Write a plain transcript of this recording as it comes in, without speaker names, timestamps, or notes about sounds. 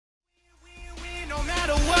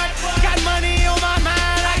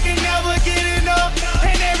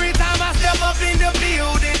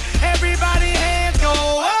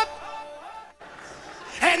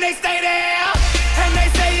they stay there, and they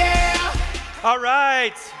say yeah. All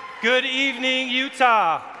right, good evening,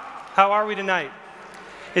 Utah. How are we tonight?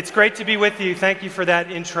 It's great to be with you. Thank you for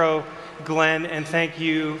that intro, Glenn, and thank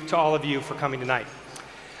you to all of you for coming tonight.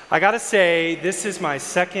 I gotta say, this is my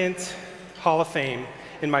second Hall of Fame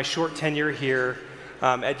in my short tenure here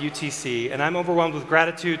at UTC, and I'm overwhelmed with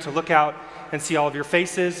gratitude to look out and see all of your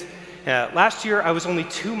faces. Last year, I was only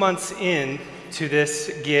 2 months in to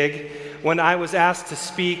this gig when I was asked to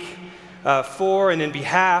speak for and in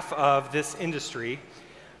behalf of this industry.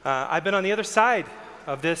 I've been on the other side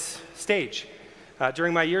of this stage.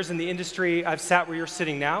 During my years in the industry, I've sat where you're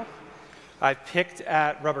sitting now. I've picked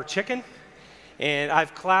at rubber chicken, and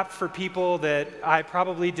I've clapped for people that I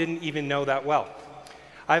probably didn't even know that well.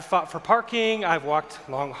 I've fought for parking, I've walked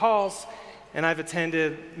long halls, and I've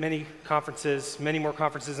attended many conferences, many more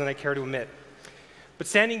conferences than I care to admit. But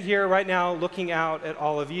standing here right now, looking out at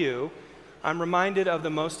all of you, I'm reminded of the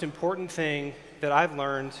most important thing that I've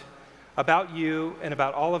learned about you and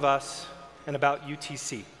about all of us and about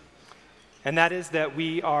UTC. And that is that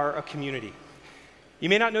we are a community. You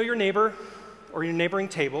may not know your neighbor or your neighboring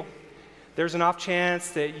table. There's an off chance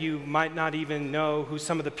that you might not even know who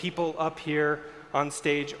some of the people up here on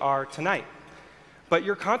stage are tonight. But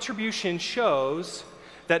your contribution shows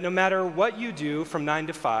that no matter what you do from 9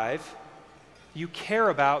 to 5, you care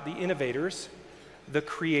about the innovators, the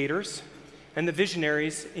creators, and the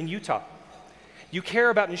visionaries in Utah. You care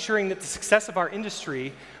about ensuring that the success of our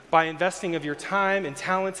industry by investing of your time and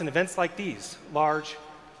talents in events like these, large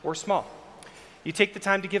or small. You take the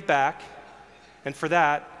time to give back, and for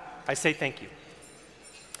that, I say thank you.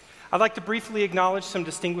 I'd like to briefly acknowledge some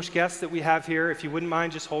distinguished guests that we have here. If you wouldn't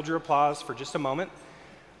mind, just hold your applause for just a moment.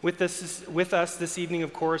 With us this evening,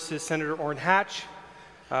 of course, is Senator Orrin Hatch.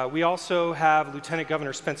 We also have Lieutenant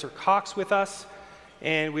Governor Spencer Cox with us,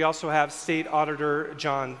 and we also have State Auditor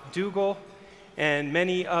John Dougal, and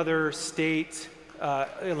many other state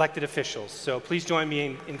elected officials. So please join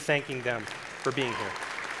me in thanking them for being here.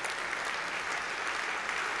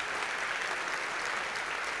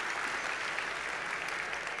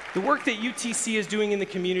 The work that UTC is doing in the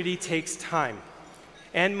community takes time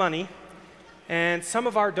and money, and some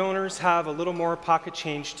of our donors have a little more pocket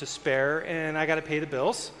change to spare, and I got to pay the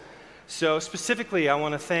bills. So specifically, I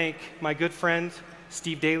want to thank my good friend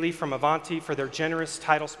Steve Daly from Avanti for their generous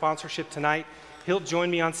title sponsorship tonight. He'll join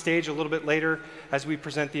me on stage a little bit later as we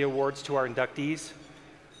present the awards to our inductees.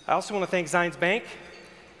 I also want to thank Zions Bank.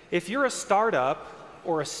 If you're a startup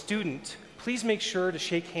or a student, please make sure to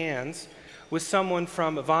shake hands with someone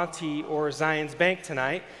from Avanti or Zions Bank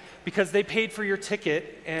tonight, because they paid for your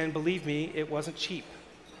ticket, and believe me, it wasn't cheap.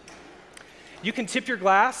 You can tip your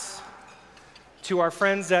glass to our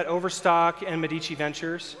friends at Overstock and Medici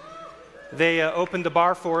Ventures. They opened the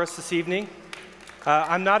bar for us this evening.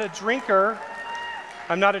 I'm not a drinker,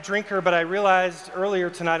 but I realized earlier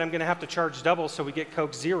tonight I'm going to have to charge double so we get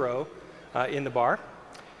Coke Zero in the bar.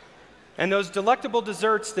 And those delectable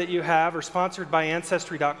desserts that you have are sponsored by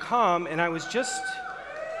Ancestry.com, and I was just,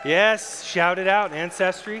 yes, shout it out,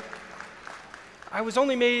 Ancestry. I was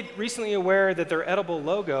only made recently aware that their edible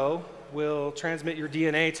logo will transmit your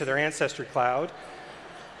DNA to their Ancestry cloud.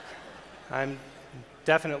 I'm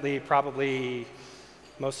definitely, probably,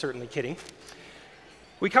 most certainly kidding.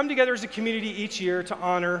 We come together as a community each year to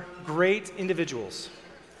honor great individuals.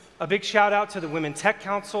 A big shout out to the Women Tech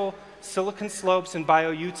Council, Silicon Slopes, and Bio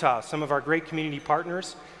Utah, some of our great community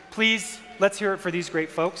partners. Please, let's hear it for these great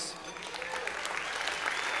folks.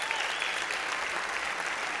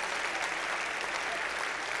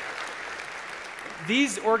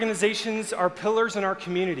 These organizations are pillars in our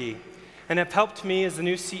community and have helped me as the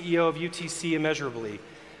new CEO of UTC immeasurably.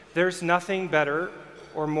 There's nothing better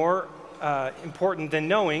or more important than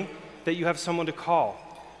knowing that you have someone to call,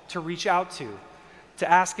 to reach out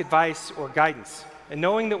to ask advice or guidance. And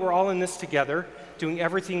knowing that we're all in this together, doing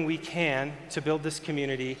everything we can to build this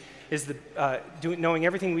community is doing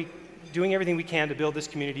everything we can to build this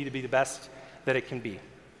community to be the best that it can be.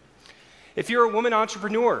 If you're a woman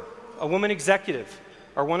entrepreneur, a woman executive,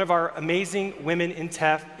 or one of our amazing women in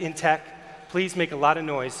tech, please make a lot of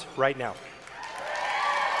noise right now.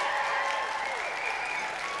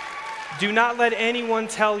 Do not let anyone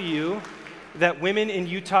tell you that women in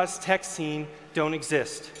Utah's tech scene don't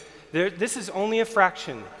exist. This is only a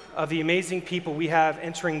fraction of the amazing people we have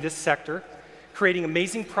entering this sector, creating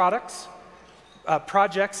amazing products,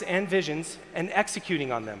 projects, and visions, and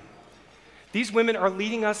executing on them. These women are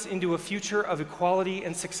leading us into a future of equality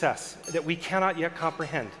and success that we cannot yet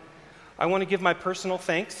comprehend. I want to give my personal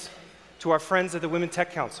thanks to our friends at the Women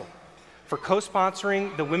Tech Council for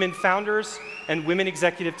co-sponsoring the Women Founders and Women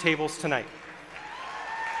Executive tables tonight.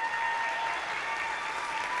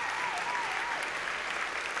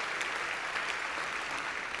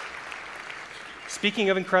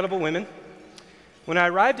 Speaking of incredible women, when I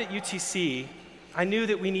arrived at UTC, I knew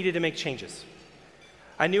that we needed to make changes.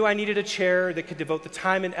 I knew I needed a chair that could devote the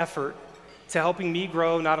time and effort to helping me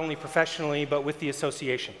grow not only professionally, but with the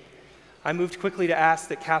association. I moved quickly to ask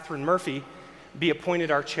that Catherine Murphy be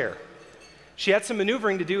appointed our chair. She had some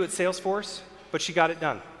maneuvering to do at Salesforce, but she got it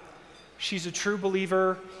done. She's a true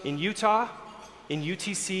believer in Utah, in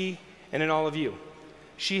UTC, and in all of you.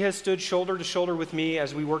 She has stood shoulder to shoulder with me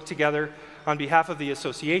as we work together on behalf of the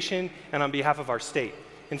association and on behalf of our state.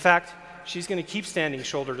 In fact, she's going to keep standing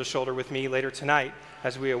shoulder to shoulder with me later tonight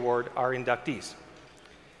as we award our inductees.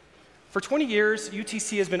 For 20 years,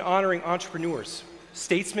 UTC has been honoring entrepreneurs,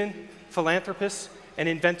 statesmen, philanthropists, and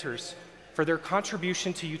inventors for their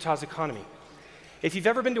contribution to Utah's economy. If you've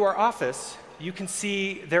ever been to our office, you can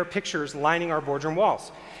see their pictures lining our boardroom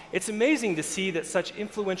walls. It's amazing to see that such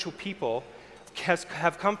influential people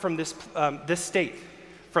have come from this state,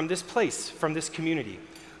 from this place, from this community.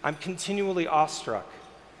 I'm continually awestruck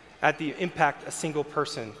at the impact a single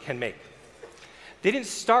person can make. They didn't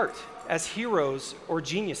start as heroes or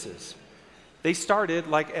geniuses. They started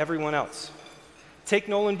like everyone else. Take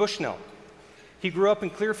Nolan Bushnell. He grew up in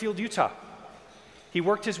Clearfield, Utah. He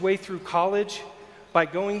worked his way through college by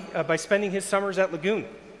spending his summers at Lagoon.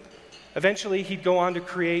 Eventually, he'd go on to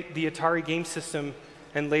create the Atari game system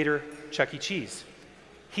and later Chuck E. Cheese.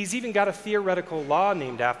 He's even got a theoretical law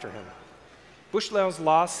named after him. Bushnell's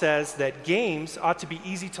law says that games ought to be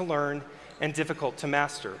easy to learn and difficult to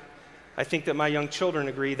master. I think that my young children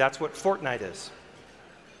agree that's what Fortnite is.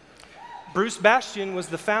 Bruce Bastian was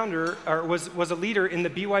the founder, or was a leader in the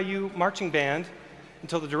BYU marching band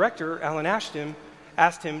until the director, Alan Ashton,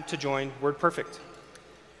 asked him to join WordPerfect.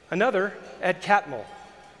 Another, Ed Catmull,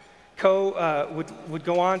 would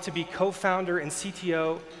go on to be co-founder and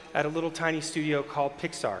CTO at a little tiny studio called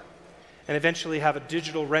Pixar, and eventually have a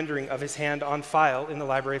digital rendering of his hand on file in the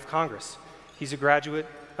Library of Congress. He's a graduate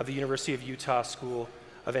of the University of Utah School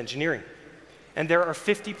of Engineering. And there are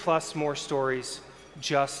 50+ more stories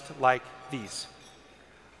just like these.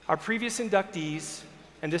 Our previous inductees,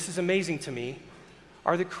 and this is amazing to me,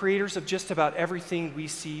 are the creators of just about everything we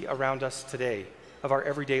see around us today, of our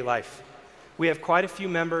everyday life. We have quite a few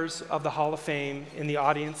members of the Hall of Fame in the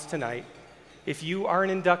audience tonight. If you are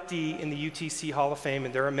an inductee in the UTC Hall of Fame,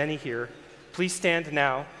 and there are many here, please stand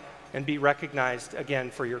now and be recognized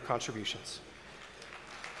again for your contributions.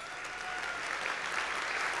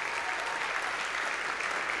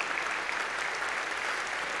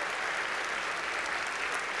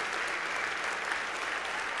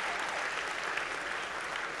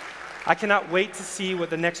 I cannot wait to see what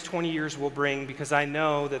the next 20 years will bring, because I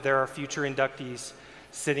know that there are future inductees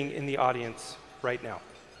sitting in the audience right now.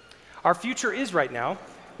 Our future is right now.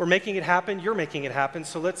 We're making it happen. You're making it happen.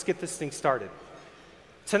 So let's get this thing started.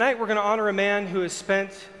 Tonight, we're going to honor a man who has spent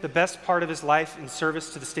the best part of his life in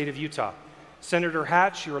service to the state of Utah. Senator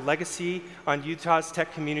Hatch, your legacy on Utah's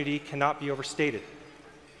tech community cannot be overstated.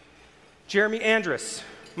 Jeremy Andrus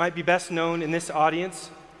might be best known in this audience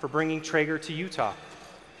for bringing Traeger to Utah.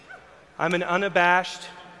 I'm an unabashed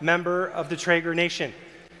member of the Traeger Nation,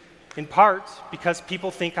 in part because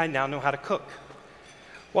people think I now know how to cook.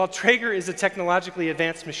 While Traeger is a technologically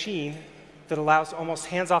advanced machine that allows almost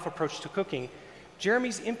hands-off approach to cooking,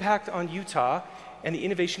 Jeremy's impact on Utah and the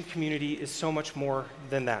innovation community is so much more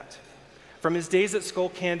than that. From his days at Skull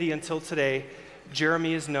Candy until today,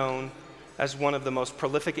 Jeremy is known as one of the most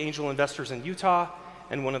prolific angel investors in Utah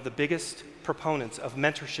and one of the biggest proponents of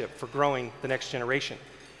mentorship for growing the next generation.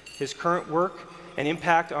 His current work and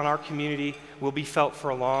impact on our community will be felt for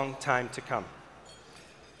a long time to come.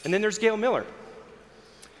 And then there's Gail Miller.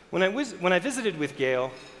 When I visited with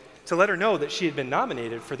Gail to let her know that she had been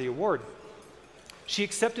nominated for the award, she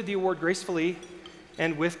accepted the award gracefully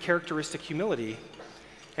and with characteristic humility.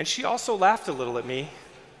 And she also laughed a little at me,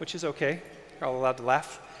 which is okay. You're all allowed to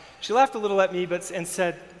laugh. She laughed a little at me and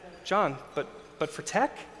said, "John, but for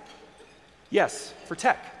tech?" Yes, for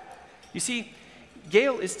tech. You see,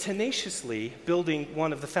 Gail is tenaciously building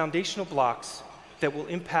one of the foundational blocks that will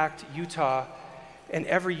impact Utah and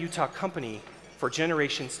every Utah company for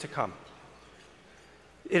generations to come.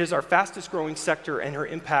 It is our fastest growing sector, and her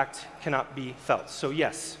impact cannot be felt. So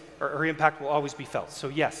yes, or her impact will always be felt. So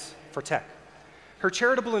yes, for tech. Her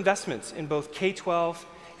charitable investments in both K-12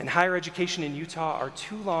 and higher education in Utah are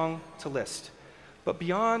too long to list. But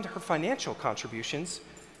beyond her financial contributions,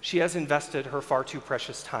 she has invested her far too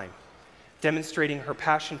precious time, demonstrating her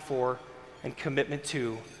passion for and commitment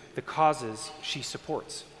to the causes she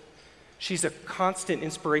supports. She's a constant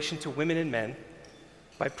inspiration to women and men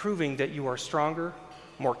by proving that you are stronger,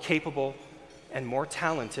 more capable, and more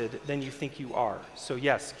talented than you think you are. So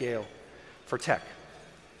yes, Gail, for tech.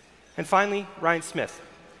 And finally, Ryan Smith.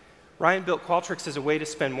 Ryan built Qualtrics as a way to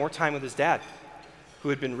spend more time with his dad, who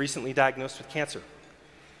had been recently diagnosed with cancer.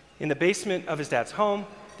 In the basement of his dad's home,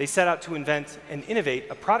 they set out to invent and innovate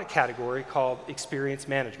a product category called experience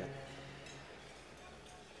management.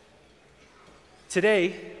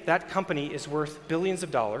 Today, that company is worth billions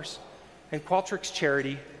of dollars, and Qualtrics'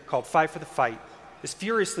 charity, called Five for the Fight, is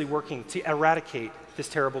furiously working to eradicate this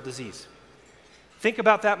terrible disease. Think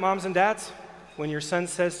about that, moms and dads, when your son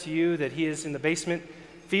says to you that he is in the basement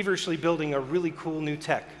feverishly building a really cool new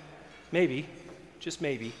tech. Maybe, just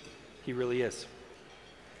maybe, he really is.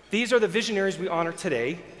 These are the visionaries we honor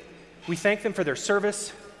today. We thank them for their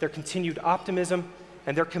service, their continued optimism,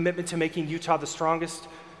 and their commitment to making Utah the strongest,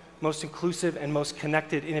 most inclusive, and most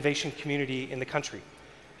connected innovation community in the country.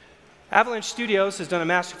 Avalanche Studios has done a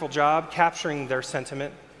masterful job capturing their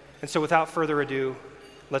sentiment, and so without further ado,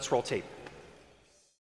 let's roll tape.